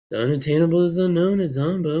 The unattainable is unknown as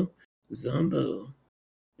Zombo. Zombo.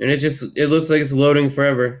 And it looks like it's loading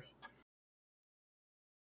forever.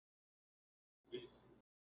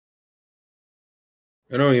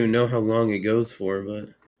 I don't even know how long it goes for, but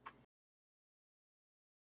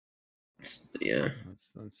yeah.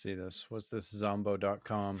 Let's see this. What's this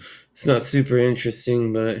zombo.com? It's not super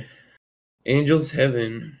interesting, but Angel's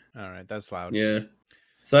Heaven. All right, that's loud. Yeah.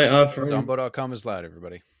 Site offering. Zombo.com is loud,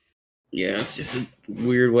 everybody. Yeah, it's just a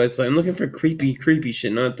weird website. I'm looking for creepy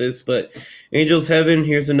shit, not this, but Angel's Heaven.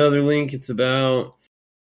 Here's another link. It's about.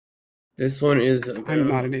 This one is. I'm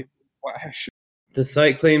not an Flash. The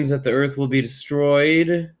site claims that the Earth will be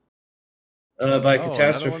destroyed by Oh,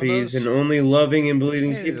 catastrophes, and another one of only loving and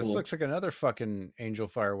believing Hey, this people looks like another fucking Angel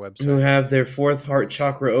Fire website. who have their fourth heart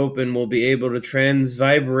chakra open will be able to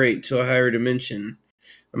transvibrate to a higher dimension.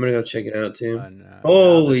 I'm gonna go check it out too.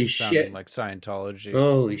 Holy this is sounding shit! like Scientology.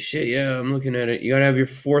 Holy shit! Yeah, I'm looking at it. You gotta have your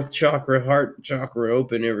fourth heart chakra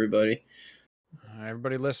open, everybody.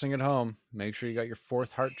 Everybody listening at home, make sure you got your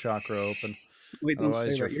fourth heart chakra open. Wait, don't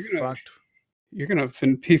Otherwise, say you're that. fucked. You're gonna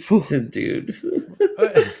offend people. Dude.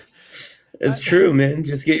 What? It's true, man.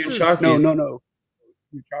 Just get your This is- chakras. No.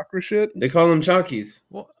 Your chakra shit. They call them chakis.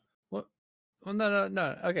 What? Well,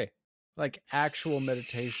 no. Okay, like actual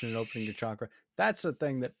meditation and opening your chakra. That's the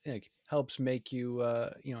thing that helps make you,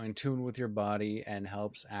 in tune with your body and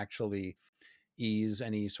helps actually ease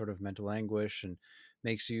any sort of mental anguish and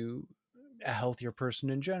makes you a healthier person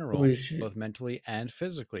in general, Holy shit. both mentally and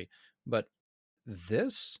physically. But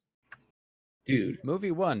this Dude.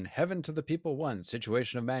 movie 1, Heaven to the People 1,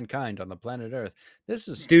 Situation of Mankind on the Planet Earth. This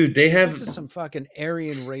is some fucking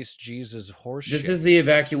Aryan race Jesus horseshit. This is the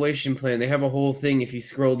evacuation plan. They have a whole thing. If you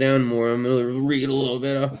scroll down more, I'm gonna read a little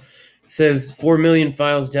bit. It says 4 million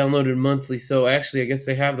files downloaded monthly. So actually, I guess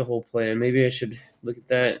they have the whole plan. Maybe I should look at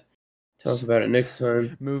that. Talk about it next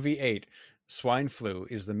time. Movie 8. Swine flu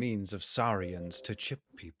is the means of Saurians to chip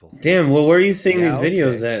people. Damn, well, where are you seeing these Yeah,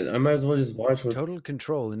 videos okay. at? I might as well just watch one. Total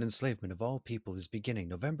control and enslavement of all people is beginning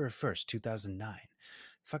November 1st, 2009.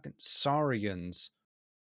 Fucking Saurians,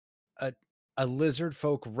 a lizard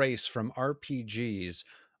folk race from RPGs,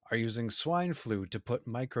 are using swine flu to put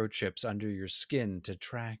microchips under your skin to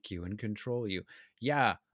track you and control you.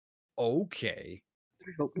 Yeah, okay.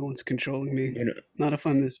 I hope no one's controlling me. You know, Not if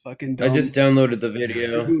I'm this fucking I dumb. just downloaded the You're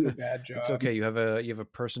video. doing a bad job. It's okay. You have a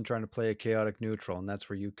person trying to play a chaotic neutral, and that's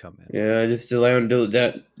where you come in. Yeah, I just downloaded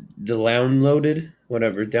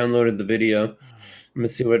the video. I'm gonna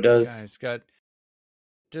see what it does. Guys, got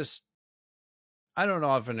just. I don't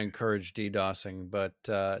often encourage DDoSing, but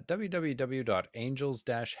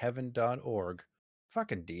www.angels-heaven.org,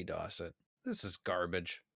 fucking DDoS it. This is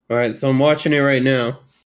garbage. All right, so I'm watching it right now.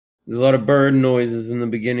 There's a lot of bird noises in the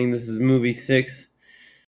beginning. This is movie 6.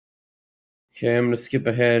 Okay, I'm gonna skip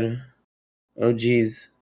ahead. Oh, geez.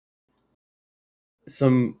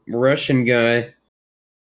 Some Russian guy.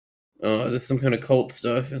 Oh, this is some kind of cult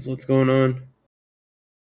stuff, is what's going on.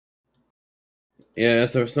 Yeah,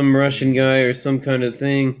 so some Russian guy or some kind of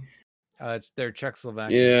thing. It's their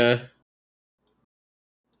Czechoslovakian. Yeah.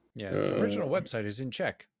 Yeah, the original website is in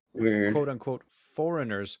Czech. Weird. "Quote unquote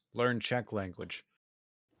foreigners learn Czech language."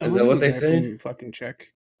 Is that what they say? From fucking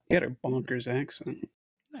Czech. He had a bonkers accent.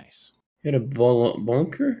 Nice. Hit a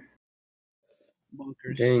bunker?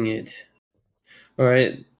 Bonkers. Dang it.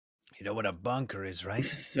 Alright. You know what a bunker is, right?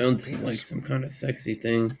 Sounds like some kind of sexy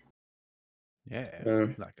thing. Yeah,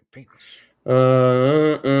 like a penis.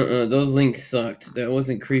 Those links sucked. That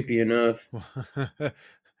wasn't creepy enough.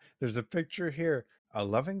 There's a picture here. A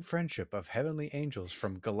loving friendship of heavenly angels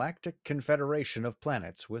from Galactic Confederation of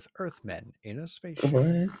Planets with Earthmen in a spaceship.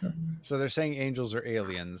 What? So they're saying angels are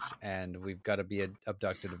aliens, and we've got to be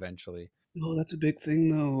abducted eventually. Oh, that's a big thing,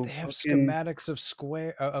 though. They have schematics of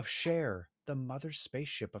Share, the mother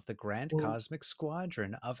spaceship of the Grand Well- Cosmic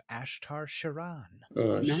Squadron of Ashtar Sharan.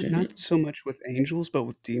 Oh, shit. Not so much with angels, but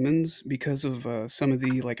with demons, because of some of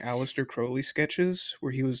the like Aleister Crowley sketches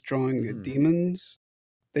where he was drawing Mhm. demons.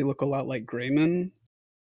 They look a lot like Greymen.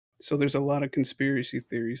 So there's a lot of conspiracy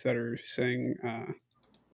theories that are saying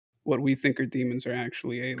what we think are demons are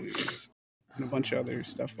actually aliens, and a bunch of other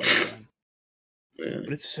stuff like that. Yeah.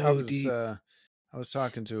 But it's I so was deep. I was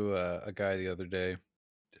talking to a guy the other day.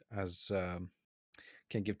 As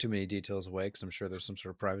can't give too many details away because I'm sure there's some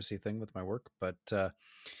sort of privacy thing with my work. But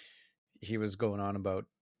he was going on about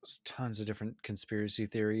tons of different conspiracy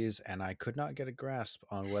theories, and I could not get a grasp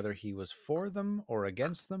on whether he was for them or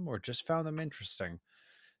against them or just found them interesting.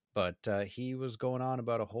 But he was going on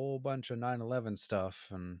about a whole bunch of 9/11 stuff,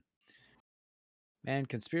 and man,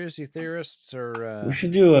 conspiracy theorists are We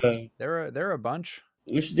should do they're a bunch.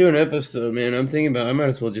 we should do an episode, man. I'm thinking about I might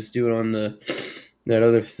as well just do it on that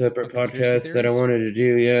other separate Oh, conspiracy podcast that I theories? wanted to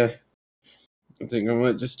do, yeah. I think I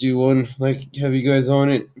might just do one, like have you guys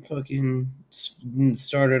on it, fucking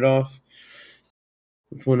start it off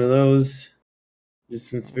with one of those.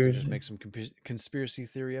 Just We could conspiracy. just make some conspiracy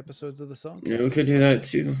theory episodes of the song. Yeah, we could do that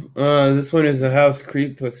too. This one is a house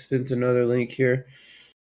creep. I spent another link here.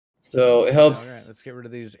 So it helps. All right, let's get rid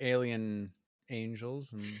of these alien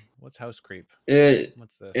angels. And what's house creep? It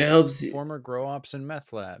What's this? helps. Former grow ops and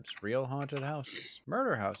meth labs, real haunted houses,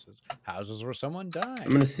 murder houses, houses where someone died.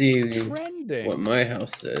 I'm gonna see Trending. what my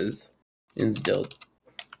house says. Insdale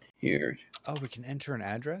here. Oh, we can enter an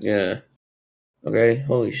address? Yeah. Okay.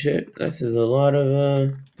 Holy shit. This is a lot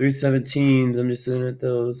of 317s. I'm just looking at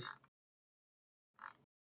those.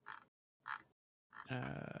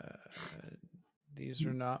 These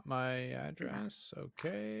are not my address.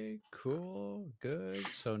 Okay, cool, good.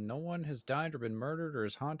 So no one has died or been murdered or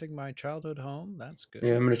is haunting my childhood home. That's good.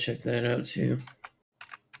 Yeah, I'm gonna check that out too.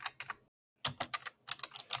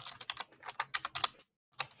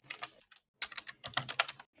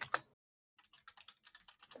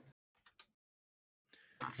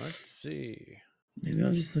 Let's see. Maybe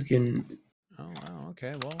I'll just look in. Oh, wow.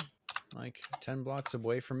 Okay, well, like 10 blocks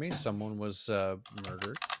away from me, someone was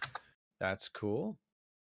murdered. That's cool.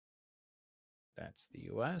 That's the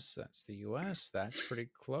U.S. That's the U.S. That's pretty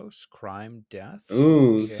close. Crime, death.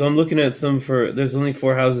 Ooh, so I'm Okay. looking at some for. There's only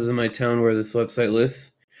 4 houses in my town where this website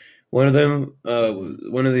lists. One of them,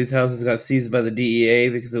 one of these houses got seized by the DEA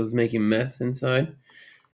because it was making meth inside.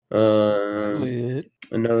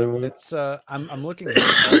 Another one. It's I'm looking at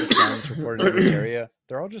all the crimes reported in this area.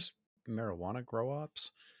 They're all just marijuana grow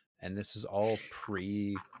ops, and this is all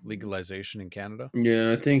pre-legalization in Canada.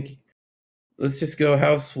 Yeah, I think. Let's just go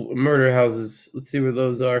murder houses. Let's see where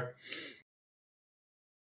those are.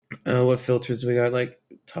 What filters we got? Like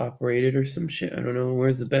top rated or some shit. I don't know.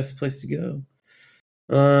 Where's the best place to go?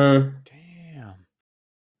 Damn,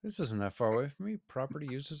 this isn't that far away from me. Property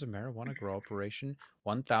used as a marijuana grow operation.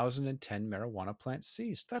 1,010 marijuana plants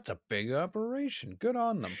seized. That's a big operation. Good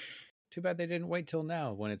on them. Too bad they didn't wait till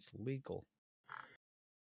now when it's legal.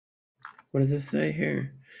 What does this say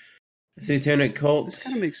here? Satanic cult. This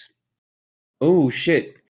kind of makes Oh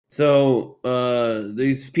shit! So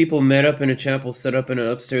these people met up in a chapel set up in an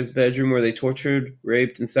upstairs bedroom where they tortured,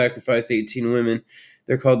 raped, and sacrificed 18 women.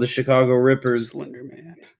 They're called the Chicago Rippers. Slender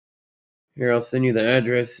Man. Here, I'll send you the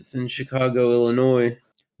address. It's in Chicago, Illinois.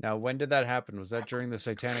 Now, when did that happen? Was that during the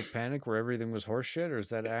Satanic Panic where everything was horseshit, or is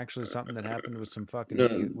that actually something that happened with some fucking No,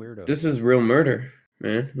 idiot weirdos? this is real murder,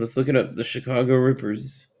 man. Let's look it up. The Chicago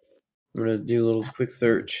Rippers. I'm gonna do a little quick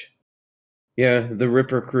search. Yeah, the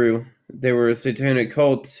Ripper Crew. They were a satanic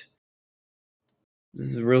cult.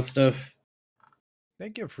 This is real stuff. They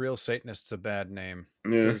give real Satanists a bad name.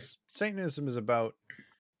 Yeah. Because Satanism is about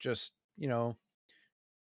just,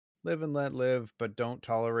 live and let live, but don't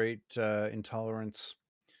tolerate intolerance.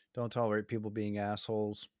 Don't tolerate people being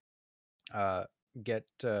assholes. Get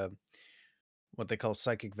what they call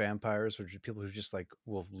psychic vampires, which are people who just like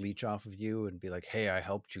will leech off of you and be like, "Hey, I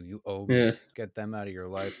helped you. You owe me." Yeah. Get them out of your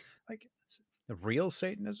life. Like the real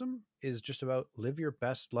Satanism is just about live your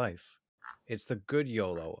best life. It's the good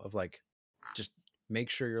YOLO of like just make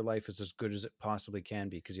sure your life is as good as it possibly can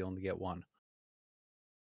be because you only get one.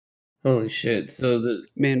 Holy shit. So the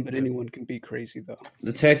Man, but anyone can be crazy though.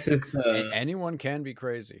 Texas Anyone can be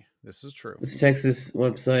crazy. This is true. this Texas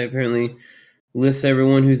website apparently lists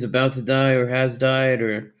everyone who's about to die or has died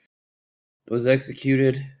or was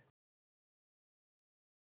executed.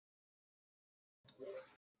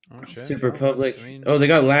 Oh, shit. Super Well, public. that's- I mean, Oh, they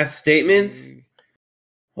got last statements? we-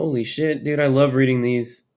 Holy shit, dude. I love reading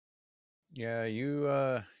these. Yeah, you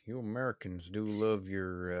Americans do love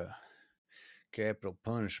your capital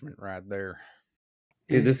punishment right there.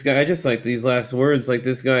 Dude, this guy, I just like these last words. Like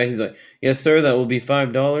this guy, he's like, "Yes, sir, that will be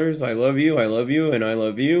 $5. I love you, and I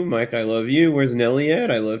love you. Mike, I love you. Where's Nelly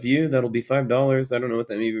at? I love you. That'll be $5. I don't know what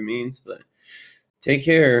that even means, but take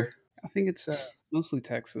care." I think it's mostly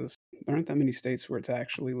Texas. There aren't that many states where it's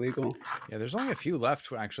actually legal. Yeah, there's only a few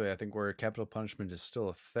left actually. I think where capital punishment is still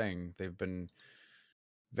a thing. They've been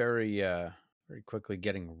very very quickly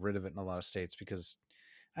getting rid of it in a lot of states because,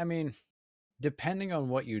 I mean, depending on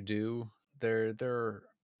what you do, there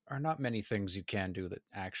are not many things you can do that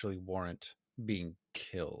actually warrant being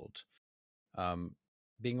killed.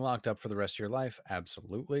 Being locked up for the rest of your life,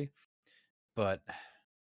 absolutely, but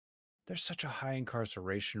there's such a high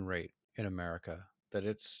incarceration rate in America that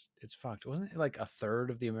it's fucked. Wasn't it like a third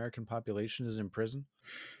of the American population is in prison?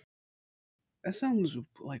 That sounds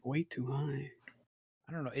like way too high.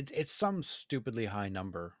 I don't know. It's some stupidly high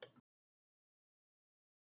number.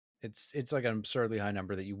 It's like an absurdly high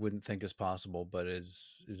number that you wouldn't think is possible, but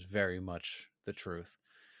is very much the truth.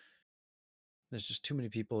 There's just too many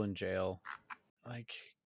people in jail. Like,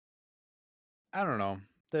 I don't know.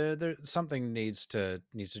 There something needs to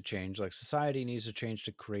change. Like society needs to change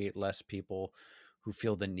to create less people who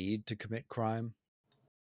feel the need to commit crime.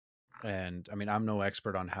 And I mean, I'm no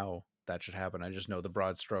expert on how that should happen. I just know the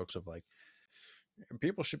broad strokes of like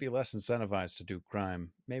people should be less incentivized to do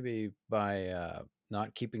crime. Maybe by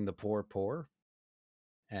not keeping the poor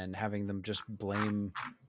and having them just blame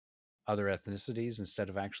other ethnicities instead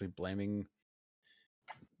of actually blaming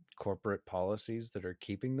corporate policies that are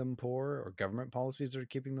keeping them poor or government policies that are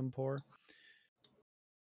keeping them poor.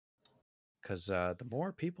 Because the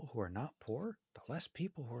more people who are not poor, the less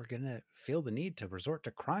people who are going to feel the need to resort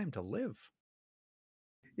to crime to live.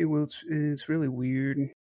 It's really weird.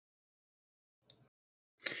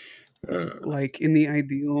 Uh, Like in the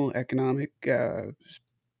ideal economic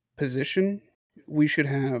position, we should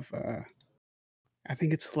have. I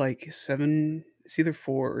think it's like 7. It's either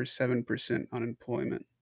 4 or 7% unemployment.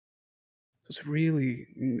 It's really.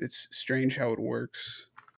 It's strange how it works.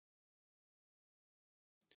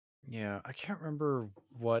 Yeah, I can't remember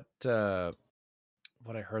what I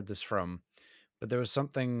heard this from, but there was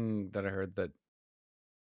something that I heard that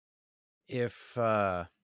if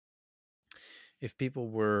people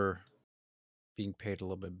were being paid a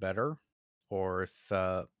little bit better, or if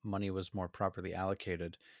money was more properly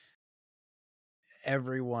allocated,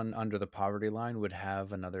 everyone under the poverty line would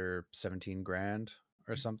have another 17 grand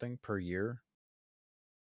or something per year.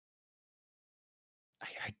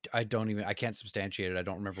 I don't even, I can't substantiate it. I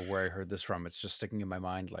don't remember where I heard this from. It's just sticking in my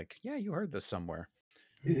mind like, yeah, you heard this somewhere.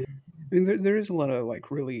 Yeah. I mean, there is a lot of like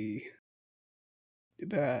really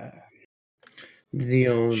uh,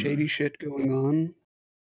 the shady shit going on.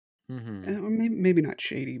 Mm-hmm. Or maybe not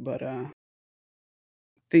shady, but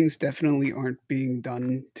things definitely aren't being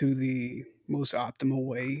done to the most optimal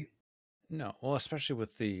way. No, well, especially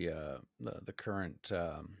with the current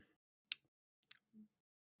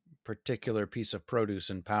particular piece of produce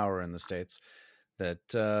in power in the states, that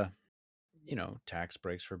tax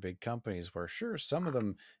breaks for big companies, where sure some of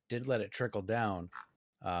them did let it trickle down,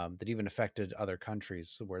 that even affected other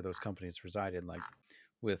countries where those companies resided, like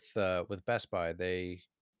with Best Buy, they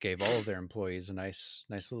gave all of their employees a nice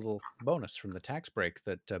little bonus from the tax break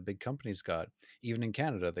that big companies got. Even in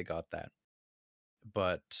Canada, they got that.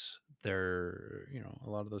 But they're, a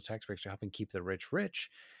lot of those tax breaks are helping keep the rich rich,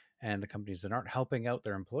 and the companies that aren't helping out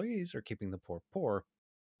their employees are keeping the poor poor.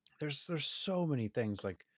 There's so many things,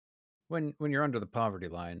 like when you're under the poverty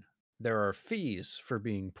line, there are fees for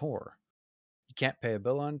being poor. You can't pay a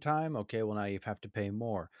bill on time. Okay, well, now you have to pay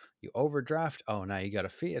more. You overdraft. Oh, now you got a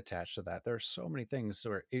fee attached to that. There are so many things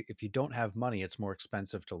where if you don't have money, it's more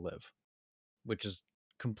expensive to live, which is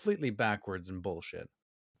completely backwards and bullshit.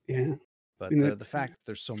 Yeah. But the fact that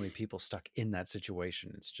there's so many people stuck in that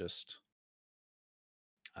situation, it's just,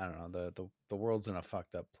 I don't know, the world's in a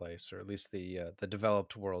fucked up place, or at least the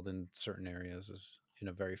developed world in certain areas is in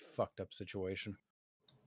a very fucked up situation.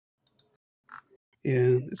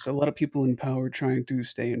 Yeah, it's a lot of people in power trying to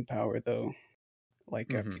stay in power, though. Like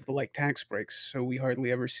people like tax breaks, so we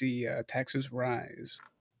hardly ever see taxes rise.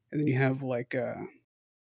 And then you have like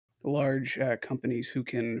large companies who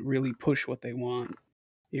can really push what they want.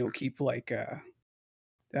 Keep like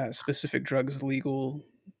specific drugs legal,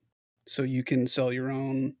 so you can sell your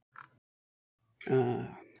own.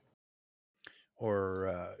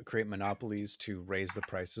 Or create monopolies to raise the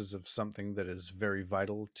prices of something that is very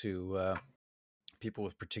vital to people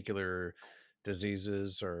with particular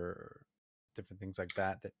diseases or different things like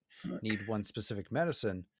that need one specific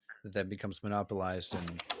medicine that then becomes monopolized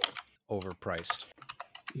and overpriced.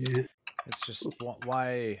 Yeah. It's just,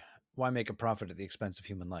 why make a profit at the expense of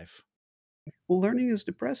human life? Well, learning is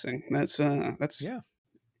depressing. That's Yeah,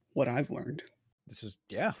 what I've learned. this is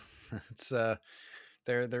it's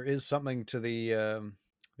there is something to the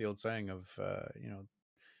old saying of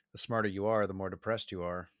the smarter you are, the more depressed you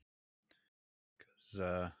are,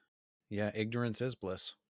 because ignorance is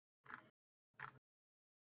bliss.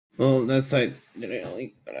 Well, that's like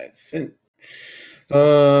link that I sent.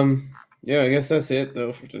 Yeah, I guess that's it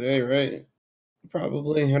though for today, right?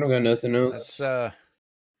 Probably. I don't got nothing else.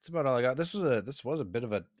 That's about all I got. This was a bit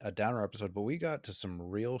of a downer episode, but we got to some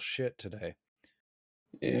real shit today.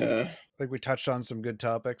 Yeah. I think we touched on some good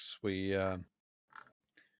topics. We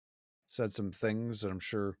said some things that I'm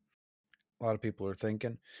sure a lot of people are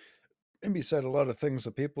thinking. Maybe said a lot of things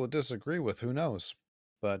that people disagree with. Who knows?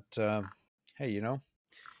 But hey,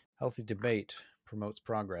 healthy debate promotes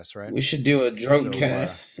progress, right? We should do a drug So,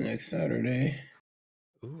 cast next Saturday.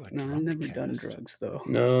 Ooh, No, I've never done drugs though.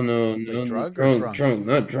 No, Like drug or drunk?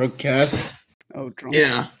 Not drug cast. Oh, drunk.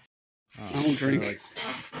 Yeah. I don't drink. Like,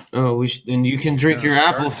 Oh, we should. Then you can drink your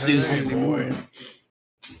start applesauce. today, boy.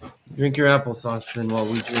 Drink your applesauce then while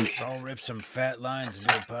we drink. I'll rip some fat lines and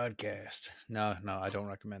do a podcast. No, I don't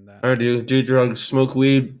recommend that. I do. Do drugs, smoke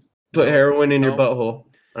weed, put heroin in your butthole.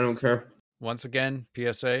 I don't care. Once again,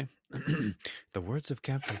 PSA. The words of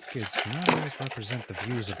Captain Skids do not always represent the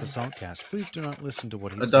views of the Saltcast. Please do not listen to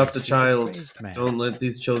what he says. Adopt a He's child. crazed man. Don't let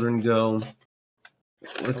these children go.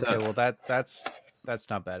 Okay, well that's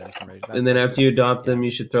not bad information. And then after you adopt them,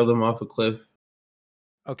 you should throw them off a cliff.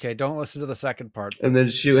 Okay, don't listen to the second part. And then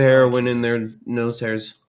shoot heroin in their nose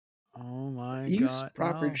hairs. Oh my Use god!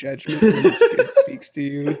 proper no. judgment when this kid speaks to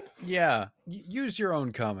you. Yeah, use your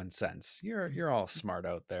own common sense. You're all smart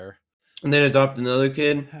out there. And then adopt another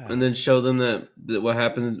kid, and then show them that what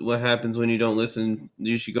happens when you don't listen.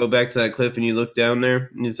 You should go back to that cliff and you look down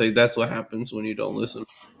there, and it's like that's what happens when you don't listen.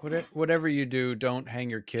 Whatever you do, don't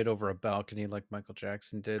hang your kid over a balcony like Michael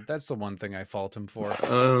Jackson did. That's the one thing I fault him for.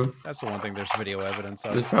 That's the one thing there's video evidence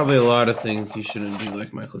of. There's probably a lot of things you shouldn't do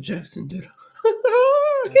like Michael Jackson did.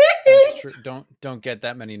 That's true. Don't get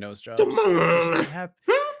that many nose jobs.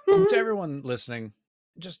 To everyone listening,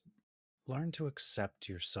 just learn to accept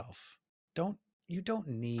yourself. You don't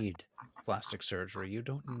need plastic surgery. You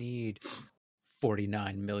don't need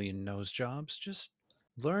 49 million nose jobs. Just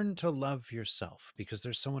learn to love yourself, because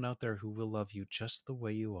there's someone out there who will love you just the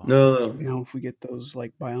way you are. No. Now, if we get those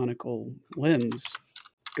like bionicle limbs,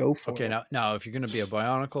 go for it. Okay, now if you're going to be a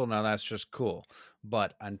bionicle, now that's just cool.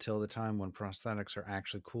 But until the time when prosthetics are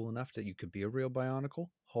actually cool enough that you could be a real bionicle,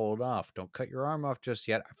 hold off. Don't cut your arm off just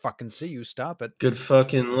yet. I fucking see you. Stop it. Good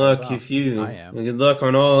fucking luck if you. I am. Good luck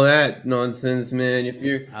on all that nonsense,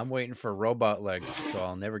 man. I'm waiting for robot legs, so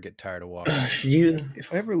I'll never get tired of walking.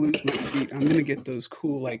 If I ever lose my feet, I'm gonna get those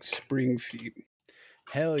cool like spring feet.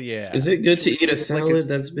 Hell yeah! Is it good to eat a salad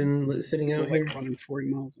that's been sitting out here? Like running 40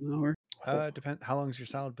 miles an hour. Depends. How long's your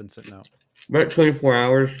salad been sitting out? About 24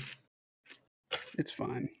 hours. It's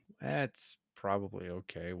fine. That's probably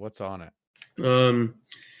okay. What's on it?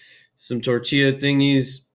 Some tortilla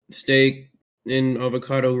thingies, steak, and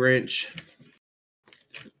avocado ranch.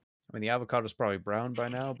 I mean, the avocado's probably brown by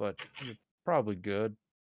now, but you're probably good.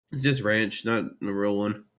 It's just ranch, not the real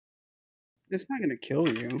one. It's not gonna kill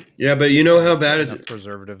you. Yeah, but you know how There's bad enough it's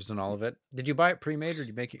preservatives and all of it. Did you buy it pre-made or did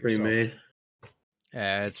you make it yourself? pre-made.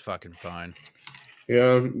 Yeah, it's fucking fine.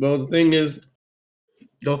 Yeah, well, the thing is,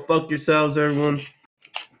 go fuck yourselves, everyone.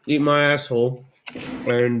 Eat my asshole.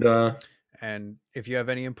 And if you have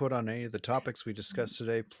any input on any of the topics we discussed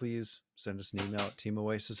today, please send us an email at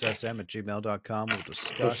teamoasissm@gmail.com. We'll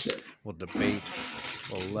discuss, we'll debate,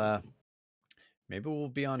 maybe we'll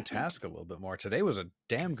be on task a little bit more. Today was a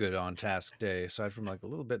damn good on task day, aside from like a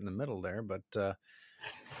little bit in the middle there. But yeah,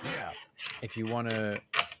 if you want to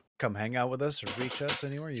come hang out with us or reach us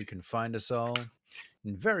anywhere, you can find us all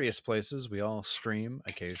in various places. We all stream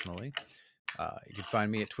occasionally. You can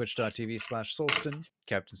find me at twitch.tv/Solston,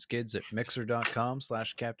 Captain Skids at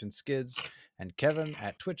mixer.com/Captain Skids, and Kevin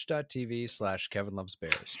at twitch.tv/Kevin Loves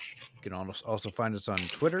Bears. You can also find us on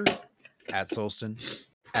Twitter at Solston,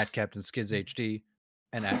 at Captain Skids HD,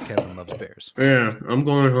 and at Kevin Loves Bears. Yeah, I'm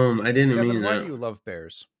going home. I didn't Kevin, mean why that. do you love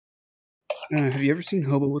bears? Have you ever seen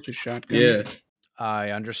Hobo with a Shotgun? Yeah.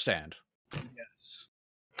 I understand. Yes.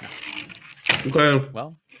 Okay.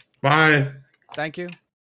 Well, Bye. thank you.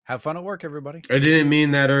 Have fun at work, everybody. I didn't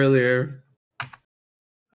mean that earlier.